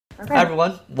Hi, Okay.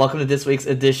 everyone. Welcome to this week's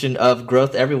edition of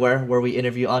Growth Everywhere, where we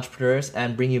interview entrepreneurs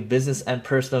and bring you business and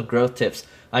personal growth tips.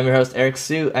 I'm your host, Eric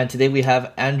Su, and today we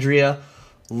have Andrea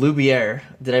Lubier.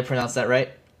 Did I pronounce that right?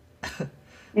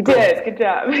 You Cool. did. Good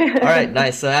job. All right,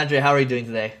 nice. So, Andrea, how are you doing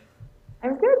today?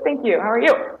 I'm good, thank you. How are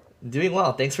you? Doing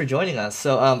well. Thanks for joining us.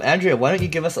 So, Andrea, why don't you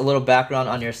give us a little background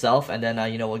on yourself, and then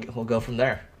we'll go from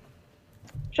there.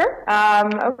 Sure.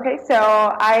 Okay, so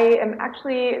I am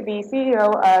actually the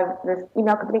CEO of this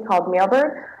email company called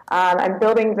Mailbird. I'm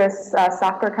building this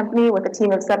software company with a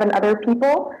team of 7 other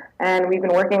people, and we've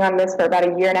been working on this for about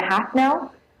a year and a half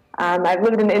now. I've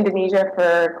lived in Indonesia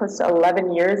for close to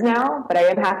 11 years now, but I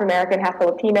am half American, half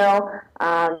Filipino,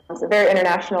 so very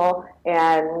international,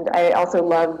 and I also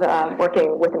love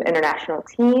working with an international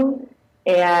team.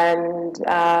 And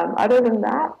other than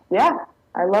that, yeah,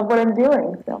 I love what I'm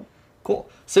doing. So. Cool.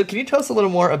 So, can you tell us a little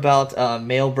more about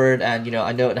Mailbird? And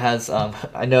I know it has,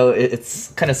 I know it's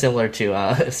kind of similar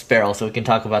to Sparrow, so we can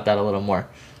talk about that a little more.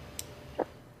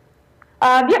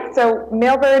 Yeah, so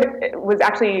Mailbird was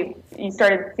actually, you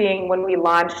started seeing when we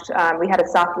launched, we had a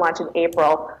soft launch in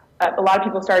April. A lot of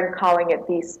people started calling it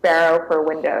the Sparrow for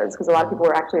Windows because a lot of people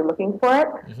were actually looking for it.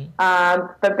 Hmm.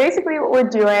 But basically what we're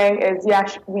doing is,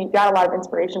 yes, we got a lot of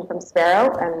inspiration from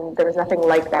Sparrow, and there was nothing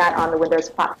like that on the Windows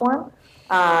platform.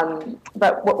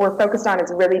 But what we're focused on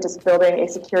is really just building a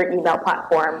secure email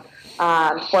platform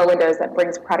for Windows that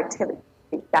brings productivity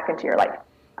back into your life.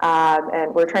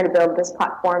 And we're trying to build this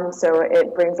platform so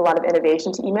it brings a lot of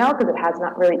innovation to email because it has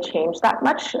not really changed that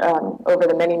much over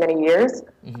the many, many years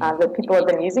that people have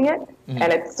been using it. Hmm.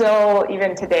 And it's still,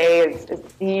 even today, is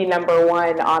the number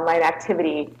one online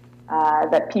activity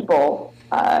that people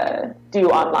do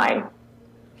online.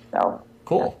 So, yeah.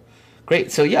 Cool.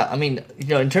 Great. So yeah, I mean,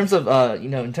 in terms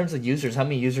of users, how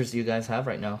many users do you guys have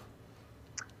right now?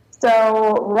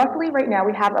 So roughly right now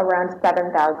we have around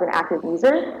 7,000 active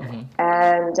users, Hmm.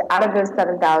 and out of those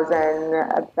 7,000,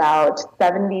 about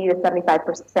 70 to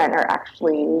 75% are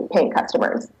actually paying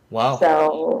customers. Wow.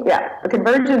 So yeah, the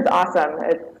conversion's awesome.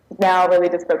 It's now really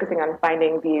just focusing on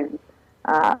finding these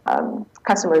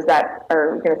customers that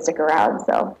are going to stick around.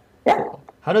 So yeah. Cool.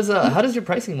 How does your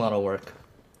pricing model work?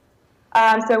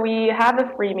 So we have a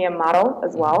freemium model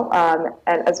as Hmm. well,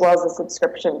 and as well as a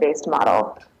subscription-based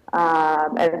model.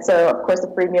 And so, of course, the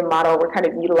freemium model, we're kind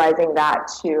of utilizing that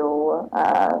to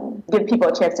give people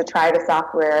a chance to try the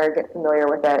software, get familiar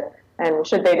with it. And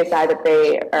should they decide that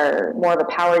they are more of a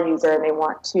power user and they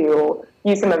want to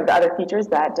use some of the other features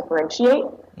that differentiate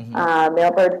Hmm.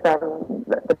 Mailbird from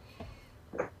the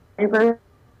free version,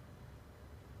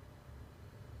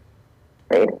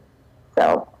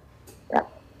 so yeah.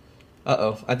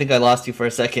 Uh-oh, I think I lost you for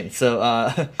a second. So,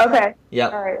 Okay. yeah,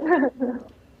 All right.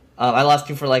 I lost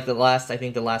you for like I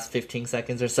think the last 15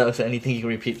 seconds or so. So anything you can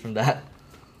repeat from that?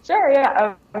 Sure,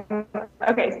 yeah.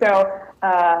 Okay, so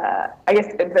I guess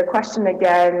the question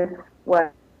again was,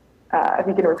 if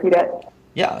you can repeat it.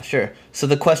 Yeah, sure. So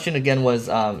the question again was,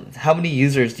 how many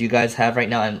users do you guys have right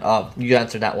now? And you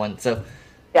answered that one. So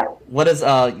Yeah, what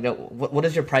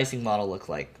does your pricing model look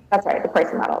like? that's right, the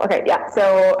pricing model. Okay, yeah.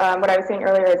 So what I was saying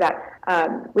earlier is that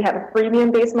we have a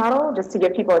freemium-based model just to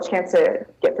give people a chance to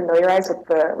get familiarized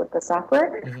with the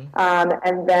software, Hmm.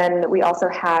 and then we also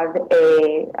have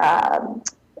a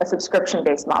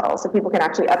subscription-based model, so people can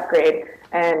actually upgrade,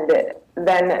 and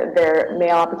then their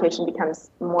mail application becomes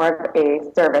more of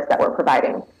a service that we're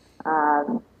providing.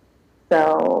 Um,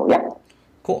 so yeah.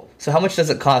 Cool. So how much does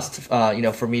it cost,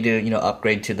 for me to,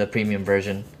 upgrade to the premium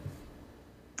version?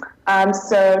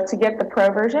 So to get the pro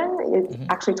version, it's Hmm.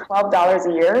 actually $12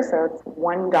 a year, so it's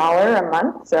 $1 a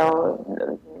month, so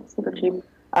super cheap.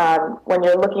 When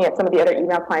you're looking at some of the other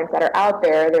email clients that are out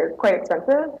there, they're quite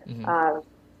expensive. Hmm.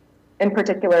 In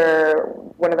particular,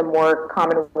 one of the more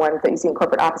common ones that you see in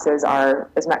corporate offices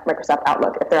is Microsoft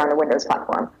Outlook if they're on the Windows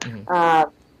platform. Hmm.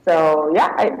 So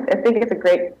yeah, I think it's a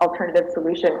great alternative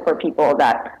solution for people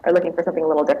that are looking for something a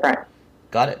little different.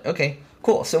 Got it. Okay.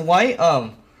 Cool. So why?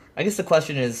 I guess the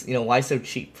question is, why so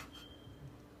cheap?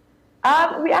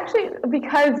 We actually,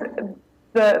 because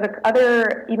the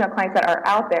other email clients that are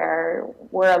out there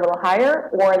were a little higher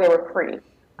or they were free.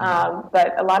 Hmm.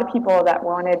 But a lot of people that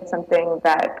wanted something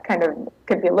that kind of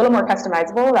could be a little more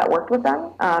customizable that worked with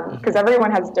them, because Hmm.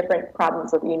 everyone has different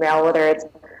problems with email, whether it's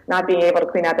not being able to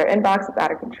clean out their inbox, it's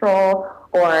out of control,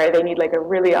 or they need like a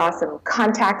really awesome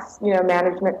contacts,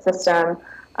 management system.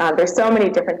 There's so many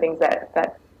different things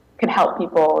that could help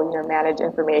people, manage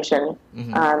information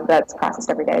Hmm. that's processed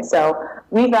every day. So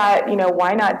we thought,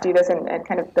 why not do this and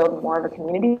kind of build more of a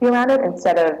community around it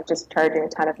instead of just charging a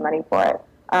ton of money for it.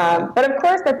 But of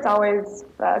course, that's always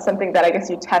something that I guess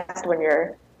you test when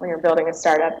you're when you're building a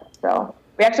startup. So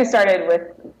we actually started with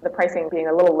the pricing being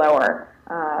a little lower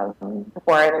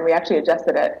before, and then we actually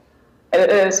adjusted it.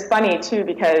 It was funny too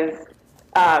because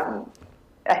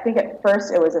I think at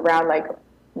first it was around like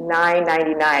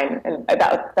 $9.99, and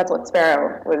that's what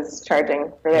Sparrow was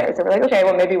charging for theirs. So we're like, okay,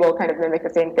 well maybe we'll kind of mimic the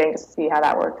same thing just to see how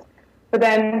that works. But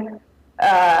then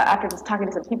after just talking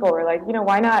to some people, we're like,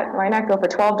 why not go for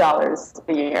 $12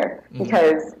 a year?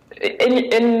 Because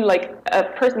in like a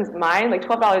person's mind, like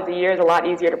 $12 a year is a lot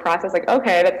easier to process. Like,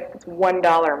 okay, that's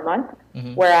 $1 a month,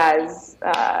 whereas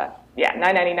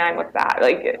 $9.99, what's that?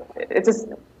 Like it's just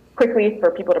quickly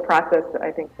for people to process.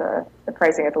 I think the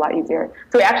pricing is a lot easier.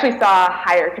 So we actually saw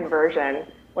higher conversion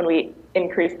when we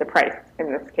increased the price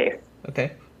in this case.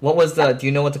 Okay. What was do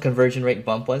you know what the conversion rate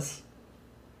bump was?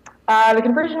 The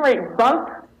conversion rate bump,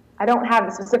 I don't have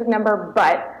the specific number,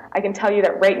 but I can tell you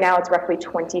that right now it's roughly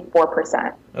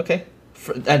 24%. Okay.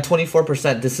 And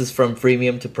 24%, this is from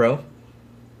freemium to pro?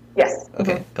 Yes.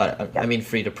 Okay, got it. I mean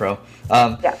free to pro.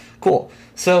 Yeah. Cool.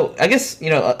 So I guess,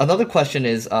 another question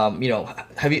is,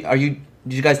 did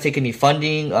you guys take any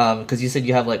funding? Because you said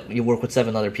you work with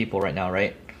 7 other people right now,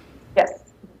 right? Yes.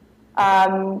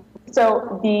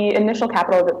 So the initial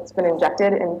capital that's been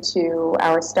injected into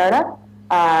our startup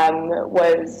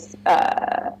was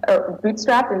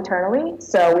bootstrapped internally,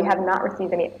 so we have not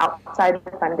received any outside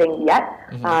funding yet,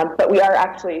 but we are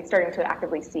actually starting to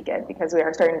actively seek it because we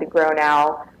are starting to grow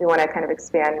now. We want to kind of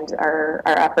expand our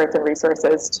efforts and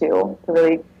resources to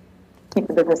really keep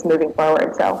the business moving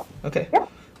forward. So okay. Yeah.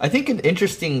 I think an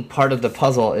interesting part of the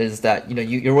puzzle is that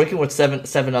you're working with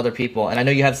seven other people, and I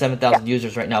know you have 7,000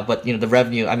 users right now. But the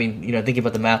revenue, I mean, thinking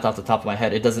about the math off the top of my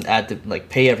head, it doesn't add to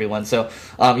pay everyone. So,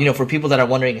 for people that are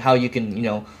wondering how you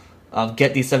can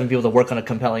get these 7 people to work on a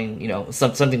compelling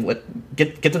something with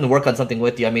get them to work on something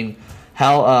with you. I mean,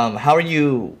 how are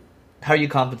you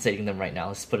compensating them right now?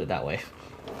 Let's put it that way.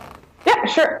 Yeah,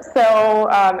 sure. So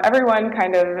everyone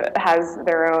kind of has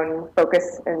their own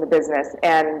focus in the business,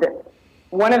 and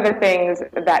one of the things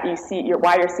that you see,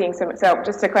 why you're seeing so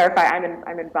just to clarify,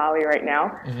 I'm in Bali right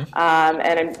now,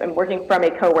 and I'm working from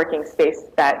a co-working space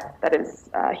that is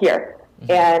here.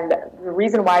 And the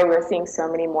reason why we're seeing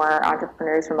so many more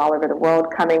entrepreneurs from all over the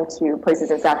world coming to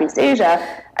places in Southeast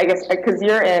Asia, I guess, because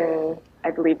you're in,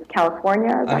 I believe,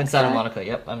 California. I'm in Santa Monica.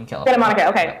 Yep, I'm in California. Santa Monica.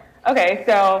 Okay. Yeah. Okay.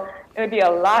 So it would be a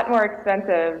lot more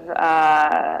expensive,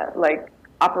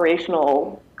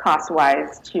 operational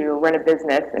cost-wise to run a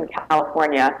business in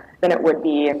California than it would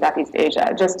be in Southeast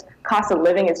Asia. Just cost of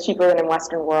living is cheaper than in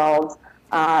Western world,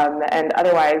 and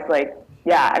otherwise,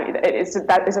 it's just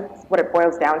that is what it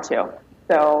boils down to.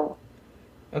 So,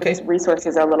 okay,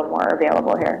 resources are a little more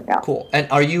available here. Yeah. Cool. And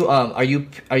are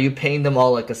you paying them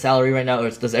all like a salary right now, or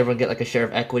does everyone get like a share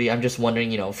of equity? I'm just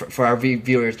wondering, for our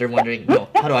viewers, they're wondering,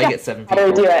 how do I get 7 people? How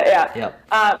do we do it? Yeah.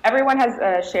 Yeah. Everyone has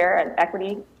a share and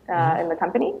equity in the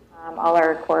company. All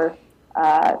our core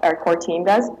team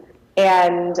does.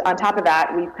 And on top of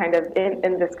that, we've kind of,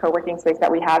 in this co-working space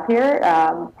that we have here,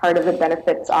 part of the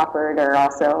benefits offered are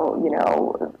also,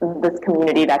 this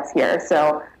community that's here.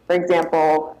 So, for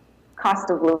example, cost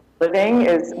of living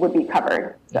would be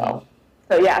covered. So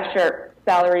yeah, sure.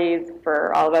 Salaries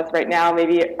for all of us right now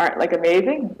maybe aren't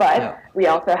amazing, but we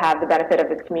also have the benefit of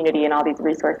this community and all these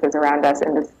resources around us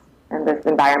in this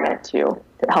environment to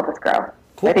help us grow.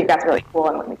 Cool. I think that's really cool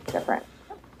and what makes it different.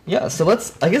 Yeah, so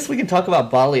I guess we can talk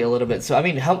about Bali a little bit. So I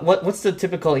mean, what's the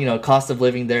typical cost of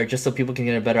living there, just so people can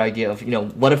get a better idea of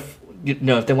what if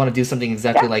if they want to do something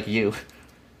exactly like you.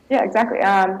 Yeah, exactly.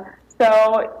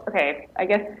 So okay, I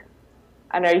guess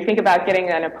I don't know. You think about getting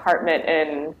an apartment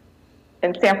in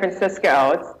San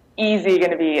Francisco. It's easy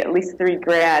going to be at least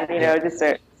 $3,000. Just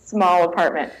a small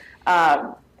apartment.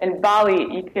 In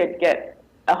Bali, you could get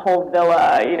a whole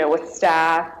villa, with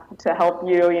staff to help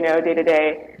you, day to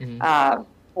day,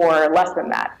 for less than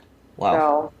that. Wow.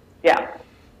 So, yeah.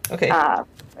 Okay.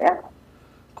 Yeah.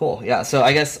 Cool. Yeah. So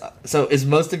I guess, is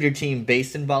most of your team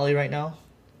based in Bali right now?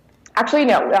 Actually,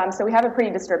 no. So we have a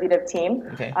pretty distributive team.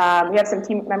 Okay. We have some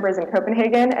team members in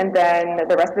Copenhagen, and then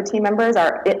the rest of the team members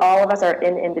all of us are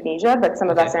in Indonesia, but some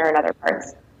of us are in other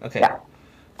parts. Okay. Yeah.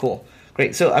 Cool.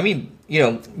 Great. So, I mean,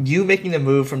 you making the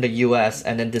move from the U.S.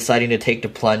 and then deciding to take the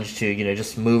plunge to,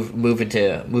 just move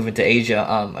into Asia.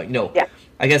 Yeah.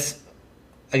 I guess,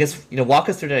 walk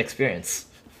us through that experience.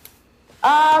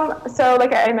 So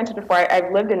like I mentioned before,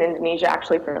 I've lived in Indonesia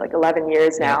actually for 11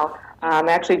 years now. I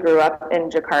actually grew up in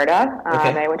Jakarta.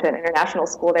 I went to an international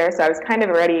school there, so I was kind of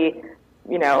already,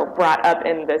 brought up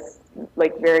in this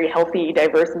very healthy,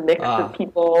 diverse mix of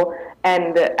people.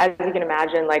 And as you can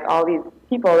imagine, all these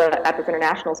people at this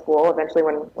international school, eventually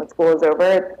when school is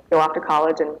over, go off to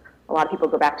college and a lot of people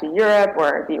go back to Europe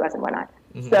or the US and whatnot.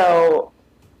 Mm-hmm. So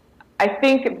I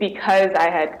think because I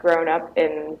had grown up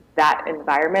in that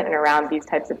environment and around these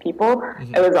types of people,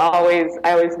 Mm-hmm.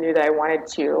 I always knew that I wanted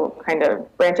to kind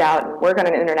of branch out and work on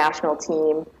an international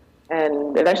team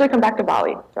and eventually come back to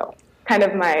Bali. So kind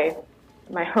of my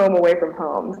home away from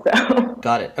home. So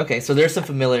Got it. Okay, so there's some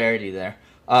familiarity there.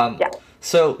 yeah.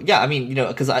 So yeah, I mean,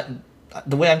 because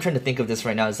the way I'm trying to think of this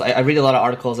right now is I read a lot of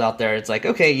articles out there. It's like,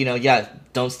 okay, yeah,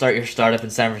 don't start your startup in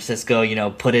San Francisco,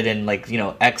 put it in like,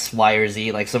 X, Y, or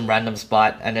Z, like some random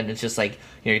spot. And then it's just like,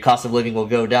 your cost of living will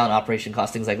go down, operation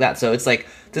costs, things like that. So it's like,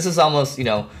 this is almost,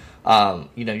 you're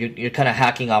kind of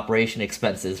hacking operation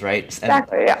expenses, right?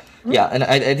 Exactly. Yeah. Yeah. And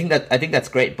I think that's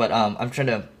great. But I'm trying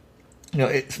to,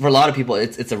 for a lot of people,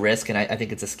 it's a risk, and I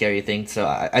think it's a scary thing. So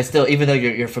I still, even though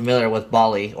you're familiar with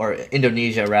Bali or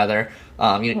Indonesia rather,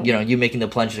 you making the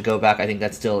plunge to go back, I think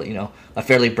that's still a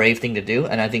fairly brave thing to do,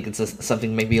 and I think it's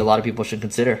something maybe a lot of people should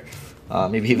consider,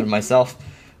 maybe even myself.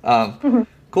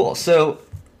 Cool. So,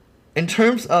 in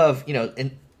terms of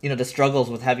the struggles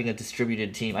with having a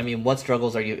distributed team, I mean, what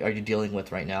struggles are you dealing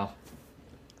with right now?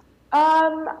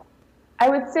 I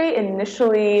would say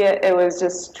initially it was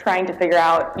just trying to figure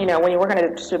out, when you work on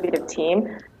a distributed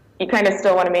team, you kind of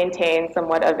still want to maintain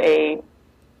somewhat of a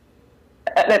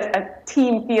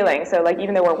team feeling. So like,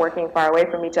 even though we're working far away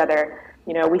from each other,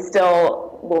 we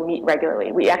still will meet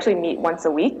regularly. We actually meet once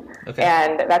a week. Okay.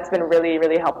 And that's been really,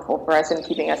 really helpful for us in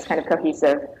keeping us kind of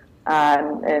cohesive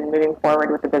and moving forward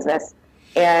with the business.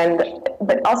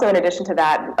 But also in addition to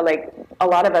that, like a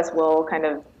lot of us will kind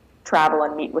of travel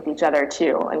and meet with each other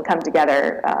too and come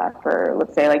together for,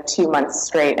 let's say, like 2 months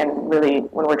straight, and really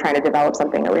when we're trying to develop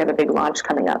something or we have a big launch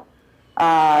coming up.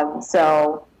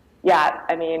 So yeah,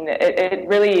 I mean, it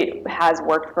really has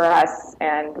worked for us,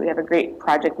 and we have a great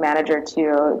project manager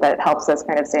too that helps us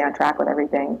kind of stay on track with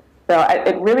everything. So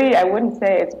I wouldn't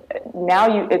say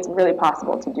it's really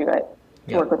possible to do it,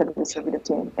 to work with a distributed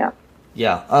team. Yeah.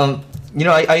 Yeah.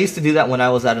 I used to do that when I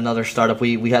was at another startup.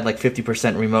 We had like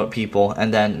 50% remote people,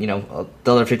 and then, the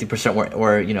other 50%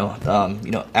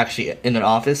 were actually in an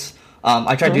office.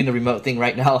 I tried doing the remote thing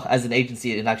right now as an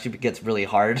agency. It actually gets really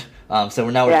hard. So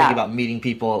we're thinking about meeting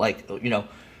people, like,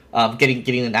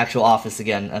 getting an actual office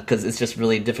again, because it's just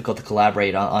really difficult to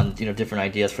collaborate on different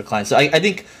ideas for clients. So I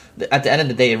think at the end of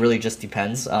the day, it really just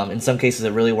depends. In some cases,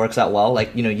 it really works out well.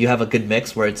 Like, you have a good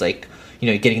mix where it's like,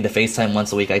 getting the FaceTime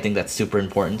once a week. I think that's super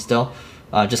important still,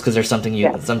 just because there's some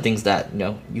things that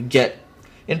you get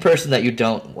in person that you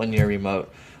don't when you're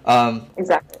remote.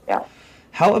 Exactly. Yeah.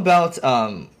 How about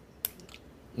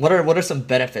what are some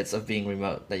benefits of being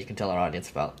remote that you can tell our audience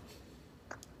about?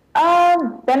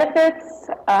 Benefits.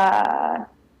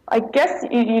 I guess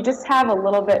you just have a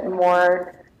little bit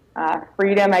more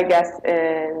freedom, I guess,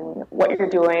 in what you're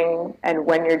doing and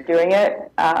when you're doing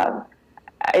it.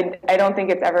 I don't think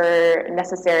it's ever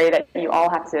necessary that you all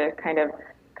have to kind of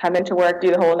come into work, do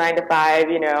the whole 9 to 5,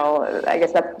 I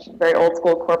guess that's very old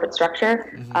school corporate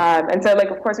structure. Mm-hmm. And so, like,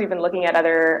 of course, we've been looking at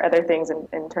other things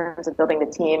in terms of building the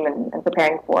team and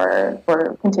preparing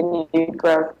for continued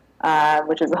growth,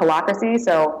 which is a Holacracy.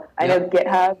 So I know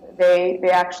GitHub, they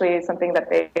actually, something that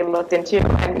they looked into,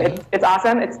 and it's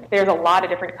awesome. There's a lot of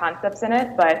different concepts in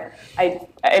it, but I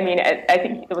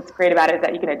think what's great about it is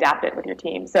that you can adapt it with your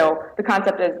team. So the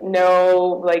concept is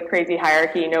no like crazy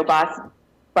hierarchy, no boss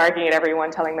barking at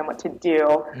everyone, telling them what to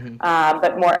do,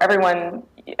 but more everyone.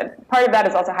 Part of that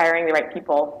is also hiring the right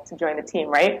people to join the team,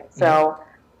 right? So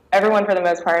everyone, for the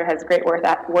most part, has great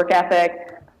work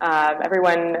ethic.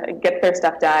 Everyone gets their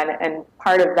stuff done, and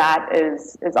part of that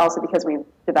is also because we've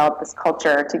developed this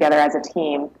culture together as a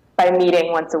team by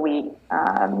meeting once a week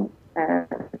and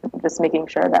just making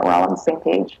sure that we're all on the same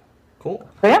page. Cool.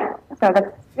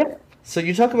 So So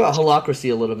you talk about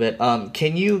Holacracy a little bit.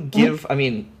 Can you give? I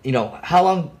mean, how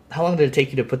long did it take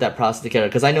you to put that process together?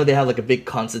 Because I know they have like a big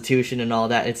constitution and all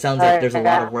that. It sounds like there's a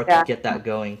lot of work to get that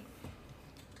going.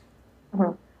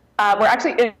 Mm-hmm. We're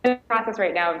actually in the process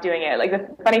right now of doing it. Like,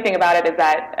 the funny thing about it is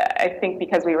that I think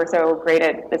because we were so great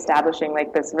at establishing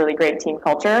like this really great team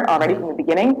culture already from the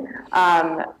beginning,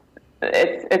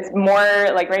 it's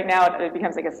more like right now it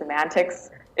becomes like a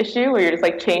semantics issue where you're just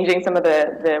like changing some of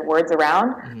the words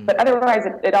around. But otherwise,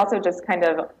 it also just kind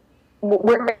of,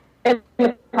 we're in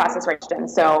the process right now.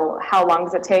 So how long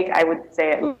does it take? I would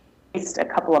say at least a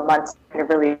couple of months to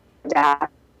really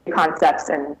adapt concepts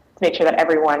and to make sure that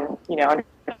everyone,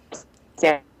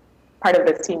 understand part of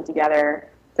this team together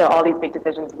So all these big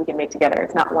decisions we can make together.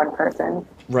 It's not one person.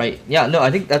 Right. Yeah. No, I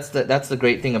think that's the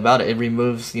great thing about it. It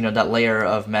removes, that layer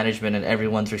of management and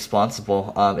everyone's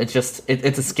responsible. It's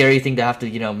a scary thing to have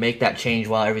to, make that change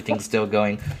while everything's still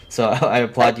going. So I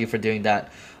applaud you for doing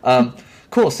that.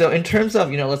 Cool. So in terms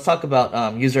of, let's talk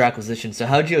about user acquisition. So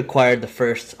how did you acquire the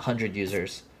first 100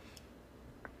 users?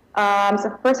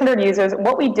 So first 100 users,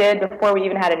 what we did before we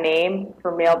even had a name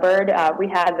for Mailbird, we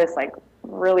had this like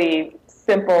really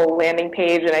simple landing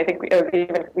page, and I think we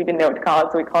didn't know what to call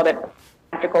it, so we called it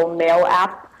Magical Mail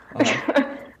App.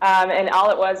 Uh-huh. And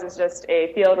all it was just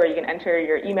a field where you can enter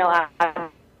your email app.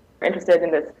 If you're interested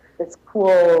in this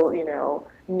cool,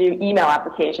 new email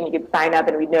application, you could sign up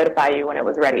and we'd notify you when it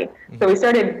was ready. Mm-hmm. So we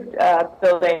started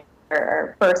building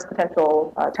our first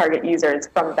potential target users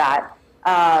from that.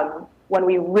 When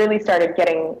we really started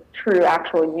getting true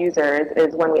actual users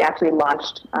is when we actually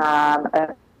launched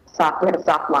we had a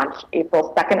soft launch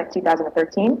April 2nd of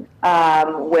 2013,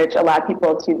 which allowed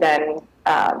people to then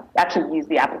actually use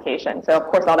the application. So, of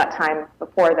course, all that time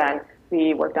before then,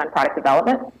 we worked on product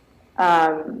development.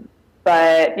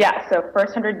 But, yeah, so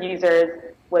first 100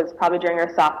 users was probably during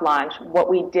our soft launch. What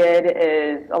we did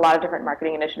is a lot of different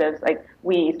marketing initiatives. Like,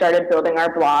 we started building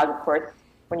our blog. Of course,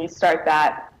 when you start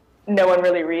that, no one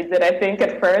really reads it, I think,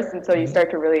 at first, until you start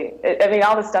to really,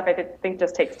 all this stuff I think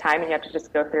just takes time and you have to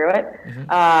just go through it.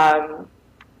 Mm-hmm.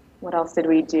 What else did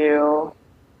we do?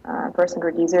 First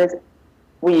 100 users.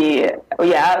 We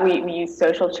use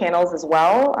social channels as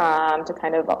well to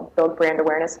kind of build brand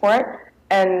awareness for it.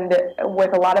 And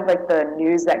with a lot of like the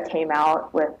news that came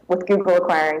out with Google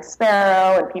acquiring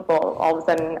Sparrow, and people all of a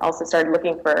sudden also started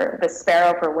looking for the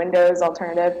Sparrow for Windows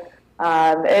alternative.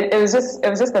 It was just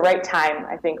the right time,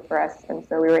 I think, for us, and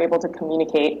so we were able to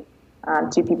communicate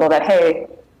to people that, hey,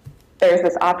 there's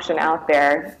this option out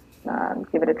there,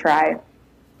 give it a try.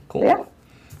 Cool. So, yeah.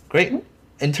 Great. Mm-hmm.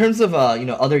 In terms of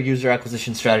other user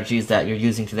acquisition strategies that you're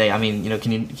using today, I mean,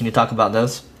 can you talk about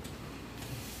those?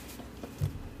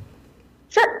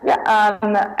 Sure. Yeah.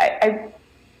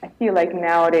 I feel like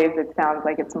nowadays it sounds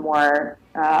like it's more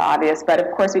obvious, but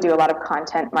of course we do a lot of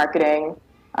content marketing.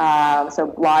 So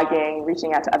blogging,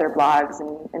 reaching out to other blogs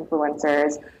and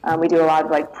influencers. We do a lot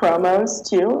of like promos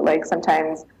too. Like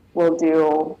sometimes we'll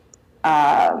do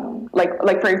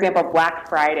like for example Black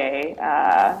Friday,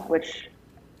 which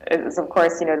is of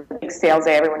course the big sales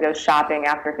day. Everyone goes shopping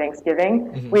after Thanksgiving.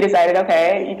 Mm-hmm. We decided,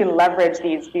 okay, you can leverage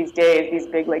these days, these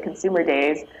big like consumer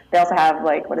days. They also have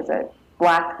like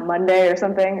Black Monday or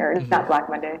something, or mm-hmm. not Black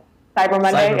Monday, Cyber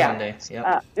Monday. Monday.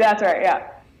 Yep. That's right.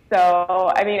 Yeah.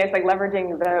 So, I mean, it's like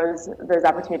leveraging those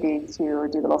opportunities to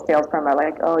do little sales promo,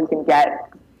 like, oh, you can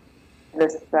get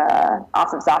this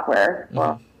awesome software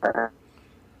for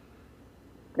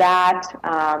that.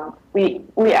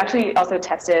 We actually also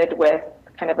tested with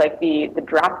kind of like the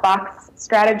Dropbox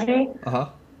strategy. Uh-huh.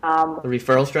 The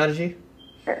referral strategy?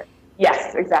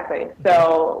 Yes, exactly.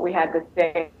 So we had this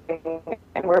thing,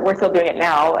 and we're still doing it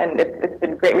now, and it's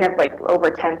been great. We have like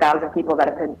over 10,000 people that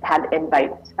have had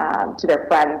invites to their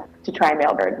friends to try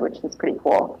Mailbird, which is pretty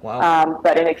cool. Wow.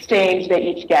 But in exchange, they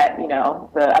each get, the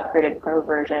upgraded Pro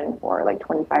version for like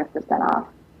 25% off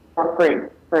for free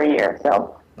for a year.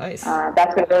 So nice.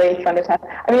 That's been really fun to test.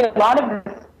 I mean, a lot of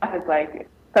this stuff is like,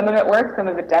 some of it works, some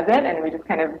of it doesn't, and we just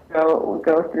kind of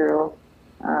go through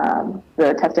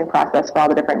the testing process for all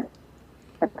the different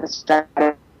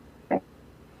strategies.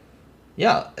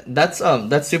 Yeah, that's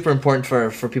super important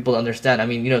for people to understand. I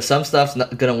mean, some stuff's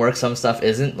not gonna work, some stuff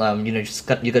isn't. You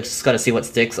just gotta see what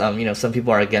sticks. Some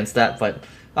people are against that, but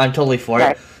I'm totally for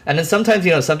it. And then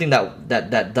sometimes, something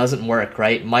that doesn't work,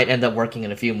 right, might end up working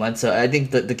in a few months. So I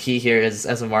think that the key here is,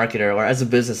 as a marketer or as a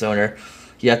business owner,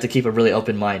 you have to keep a really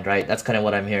open mind, right? That's kind of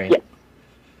what I'm hearing. Yeah,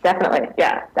 definitely.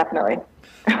 Yeah, definitely.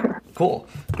 Cool,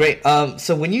 great.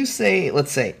 So when you say,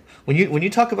 let's say, when you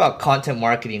talk about content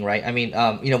marketing, right? I mean,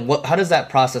 how does that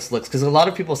process look? Because a lot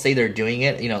of people say they're doing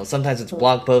it. Sometimes it's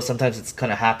blog posts, sometimes it's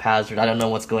kind of haphazard. I don't know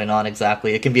what's going on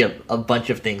exactly. It can be a bunch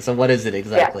of things. So what is it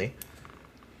exactly? Yeah.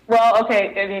 Well,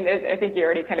 okay. I mean, I think you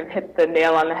already kind of hit the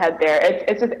nail on the head there.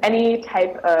 It's just any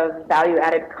type of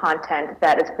value-added content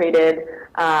that is created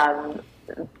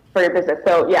for your business.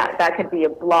 So yeah, that could be a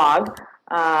blog.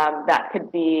 That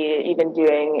could be even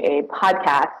doing a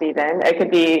podcast even. It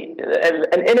could be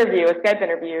an interview, a Skype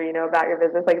interview, about your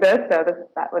business like this. So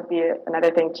that would be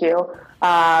another thing too.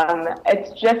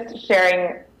 It's just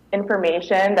sharing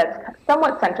information that's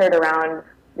somewhat centered around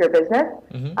your business,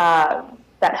 mm-hmm.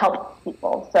 That helps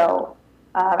people. So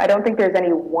I don't think there's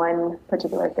any one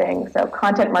particular thing. So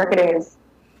content marketing is,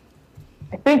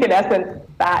 I think in essence,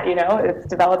 that, it's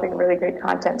developing really great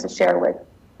content to share with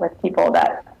people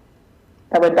that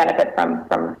that would benefit from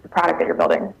the product that you're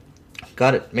building.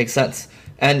 Got it. Makes sense.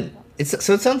 And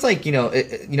so it sounds like,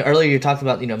 earlier you talked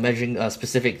about, measuring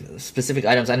specific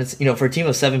items, and it's, for a team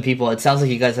of 7 people, it sounds like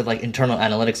you guys have like internal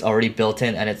analytics already built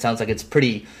in, and it sounds like it's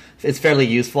fairly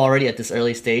useful already at this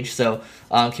early stage. So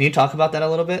can you talk about that a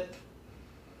little bit?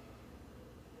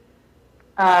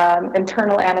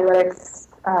 Internal analytics,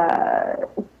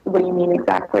 what do you mean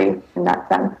exactly in that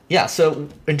sense? Yeah, so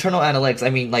internal analytics, I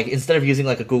mean, like, instead of using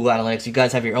like a Google Analytics, you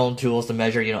guys have your own tools to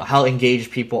measure, how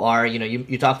engaged people are.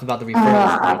 You talked about the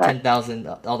referrals, like 10,000,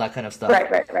 all that kind of stuff.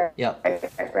 Right. Yeah.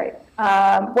 Right.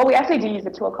 Well, we actually do use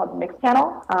a tool called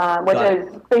Mixpanel, which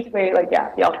is basically like,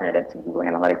 the alternative to Google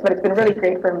Analytics, but it's been really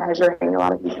great for measuring a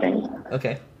lot of these things.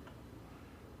 Okay.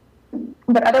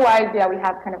 But otherwise, we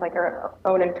have kind of like our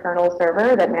own internal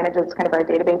server that manages kind of our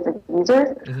database of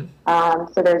users.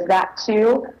 Mm-hmm. So there's that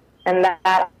too, and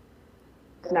that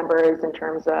numbers in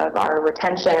terms of our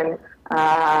retention,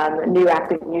 new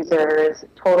active users,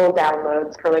 total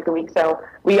downloads for like a week. So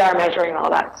we are measuring all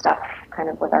that stuff kind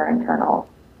of with our internal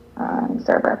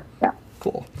server. Yeah.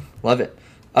 Cool. Love it.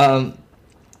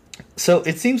 So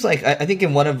it seems like, I think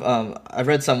in one of, I've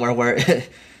read somewhere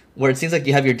where it seems like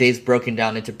you have your days broken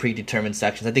down into predetermined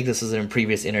sections. I think this was in a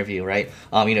previous interview, right?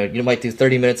 You might do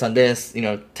 30 minutes on this,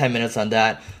 10 minutes on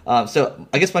that. So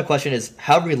I guess my question is,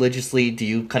 how religiously do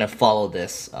you kind of follow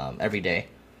this every day?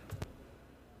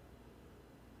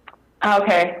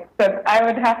 Okay, so I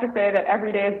would have to say that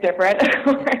every day is different.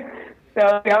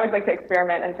 So we always like to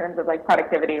experiment in terms of like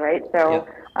productivity, right? So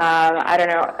I don't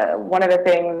know, one of the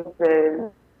things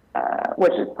is,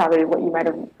 which is probably what you might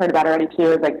have heard about already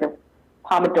too, is like the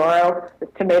Pomodoro, the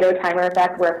tomato timer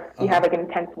effect, where you have like an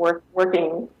intense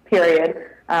working period,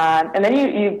 and then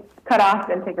you cut off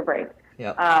and take a break.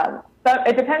 Yeah. But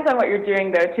it depends on what you're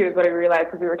doing though too, is what I realized,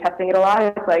 because we were testing it a lot.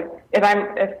 It's like if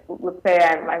let's say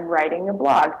I'm writing a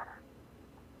blog,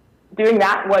 doing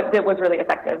that was really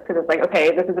effective, because it's like,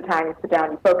 okay, this is the time you sit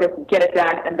down, you focus, you get it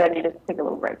done, and then you just take a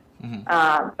little break. Mm-hmm.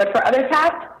 But for other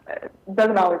tasks, it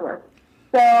doesn't always work.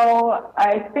 So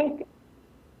I think,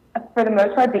 for the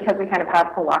most part, because we kind of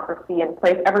have philosophy in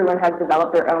place, everyone has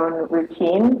developed their own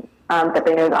routine that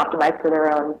they know is optimized for their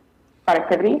own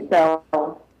productivity. So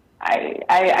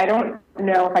I don't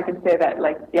know if I could say that,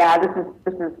 like,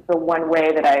 this is the one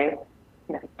way that I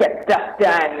get stuff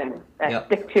done and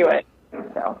stick to it.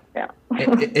 So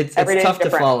it's tough to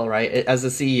follow, right? As a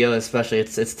CEO, especially,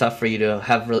 it's tough for you to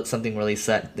have something really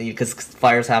set, because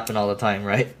fires happen all the time,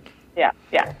 right? Yeah.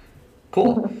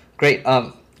 Cool, great.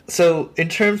 So in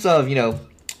terms of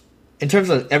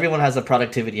everyone has a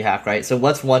productivity hack, right? So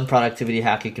what's one productivity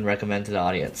hack you can recommend to the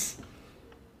audience?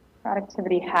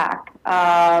 Productivity hack.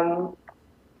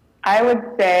 I would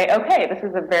say, okay, this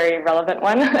is a very relevant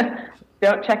one.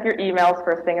 Don't check your emails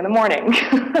first thing in the morning.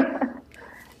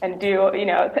 And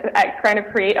kind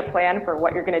of create a plan for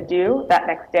what you're going to do that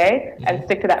next day, and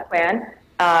stick to that plan.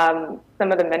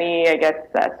 Some of the many, I guess,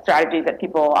 strategies that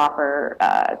people offer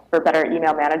for better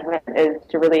email management is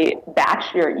to really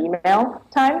batch your email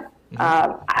time.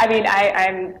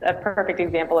 I'm a perfect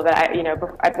example of it.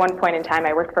 At one point in time,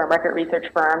 I worked for a market research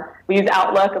firm. We use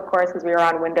Outlook, of course, because we were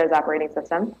on Windows operating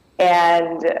system.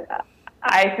 And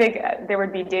I think there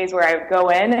would be days where I would go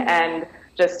in and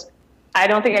I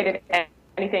don't think I did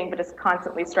anything but just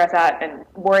constantly stress out and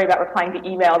worry about replying to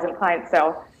emails and clients.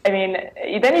 So, then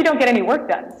you don't get any work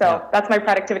done. So that's my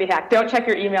productivity hack. Don't check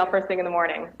your email first thing in the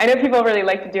morning. I know people really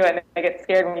like to do it, and they get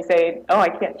scared when you say, oh, I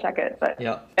can't check it. But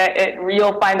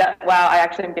you'll find that, wow, I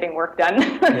actually am getting work done.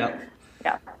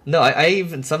 Yeah. No, I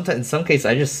even sometimes, in some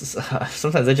cases,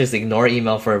 sometimes I just ignore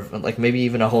email for like maybe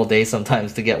even a whole day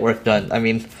sometimes to get work done.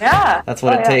 That's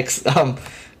what it takes.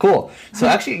 Cool. So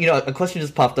actually, a question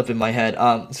just popped up in my head.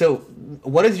 So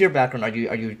what is your background?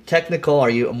 Are you technical? Are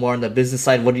you more on the business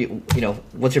side? What do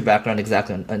what's your background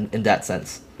exactly in that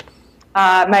sense?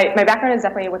 My background is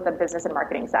definitely with the business and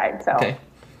marketing side. So, okay.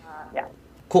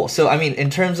 Cool. So, in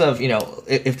terms of,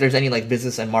 if there's any like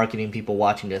business and marketing people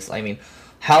watching this,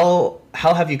 how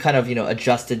have you kind of,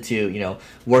 adjusted to,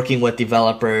 working with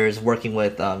developers, working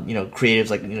with, creatives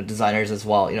like, designers as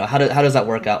well? How does that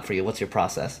work out for you? What's your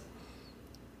process?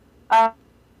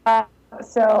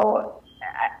 So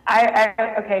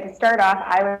to start off,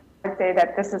 I would say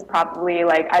that this is probably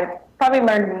I've probably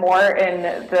learned more in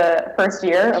the first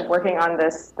year of working on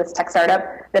this tech startup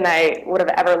than I would have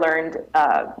ever learned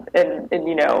in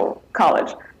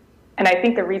college. And I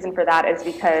think the reason for that is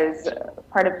because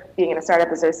part of being in a startup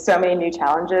is there's so many new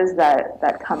challenges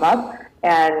that come up,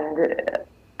 and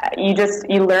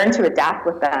you learn to adapt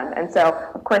with them. And so,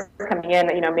 of course, coming in,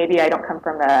 maybe I don't come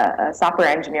from a software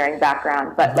engineering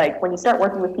background, but like when you start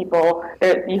working with people,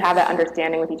 you have that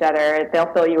understanding with each other.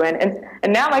 They'll fill you in,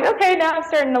 and now I'm like, okay, now I'm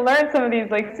starting to learn some of these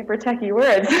like super techie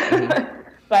words.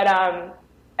 But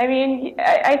I mean,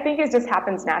 I think it just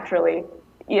happens naturally.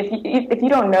 If you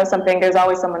don't know something, there's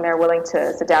always someone there willing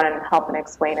to sit down and help and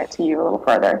explain it to you a little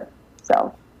further.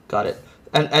 So got it.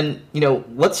 And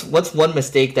what's one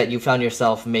mistake that you found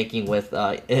yourself making with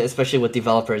especially with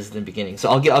developers in the beginning? So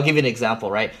I'll give you an example,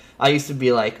 right? I used to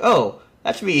be like, oh,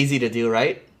 that should be easy to do,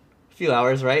 right? A few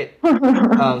hours, right?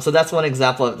 So that's one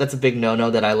example. That's a big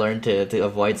no-no that I learned to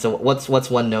avoid. So what's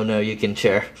one no-no you can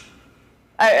share?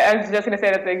 I was just going to say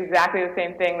that's exactly the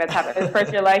same thing that's happened. At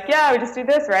first you're like, yeah, we just do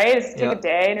this, right? Just take a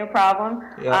day, no problem.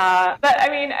 But I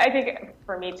mean, I think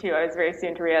for me too, I was very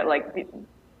soon to realize like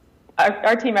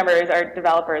our team members, our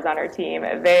developers on our team,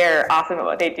 they're awesome at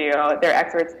what they do. They're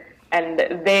experts, and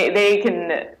they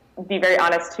can be very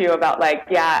honest too about like,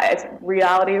 yeah, it's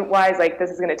reality-wise, like this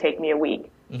is going to take me a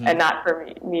week, and not for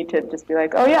me to just be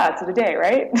like, oh yeah, it's a day,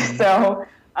 right? So,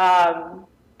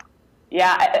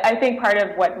 yeah, I think part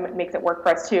of what makes it work for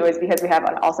us too is because we have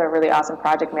also a really awesome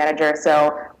project manager.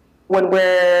 So when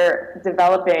we're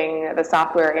developing the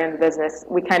software and the business,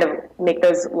 we kind of make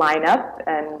those line up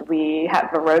and we have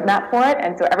a roadmap for it.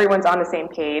 And so everyone's on the same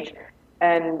page.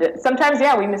 And sometimes,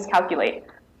 yeah, we miscalculate.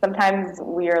 Sometimes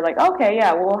we are like, okay,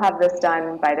 yeah, we'll have this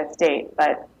done by this date.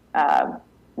 But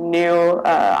new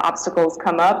obstacles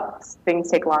come up.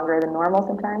 Things take longer than normal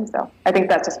sometimes. So I think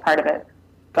that's just part of it.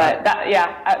 But that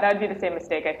would be the same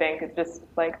mistake, I think. It's just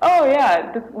like, oh,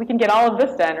 yeah, we can get all of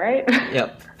this done, right?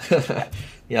 Yep.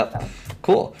 Yep.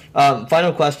 Cool.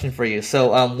 Final question for you.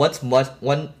 So what's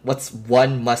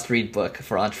one must-read book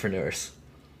for entrepreneurs?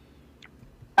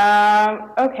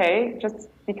 Okay, just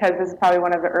because this is probably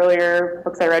one of the earlier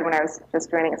books I read when I was just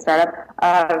joining a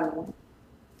startup.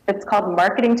 It's called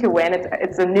Marketing to Win.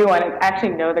 It's a new one. I actually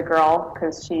know the girl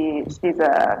because she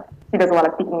does a lot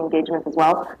of speaking engagements as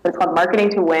well. But it's called Marketing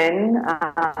to Win.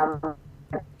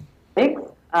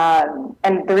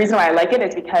 And the reason why I like it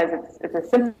is because it's a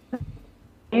simple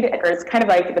read, or it's kind of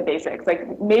like the basics.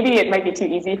 Like maybe it might be too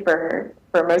easy for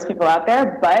most people out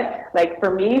there, but like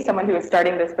for me, someone who is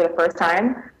starting this for the first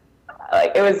time,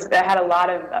 it had a lot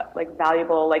of like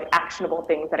valuable, like actionable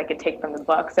things that I could take from the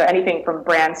book. So anything from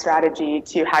brand strategy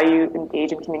to how you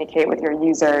engage and communicate with your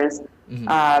users.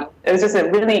 It was just a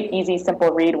really easy,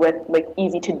 simple read with like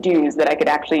easy to-dos that I could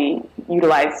actually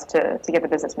utilize to get the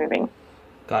business moving.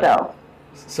 Got it.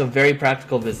 So very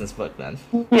practical business book then.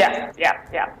 Yeah.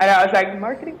 I know, I was like,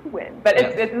 Marketing to Win. But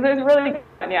it's really good.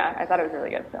 Yeah, I thought it was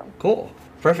really good. So cool.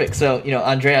 Perfect. So,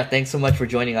 Andrea, thanks so much for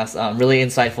joining us. Really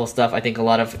insightful stuff. I think a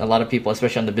lot of people,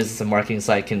 especially on the business and marketing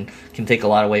side, can take a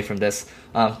lot away from this.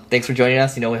 Thanks for joining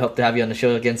us. We hope to have you on the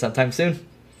show again sometime soon.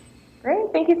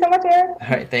 Great. Thank you so much, Eric. All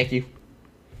right. Thank you.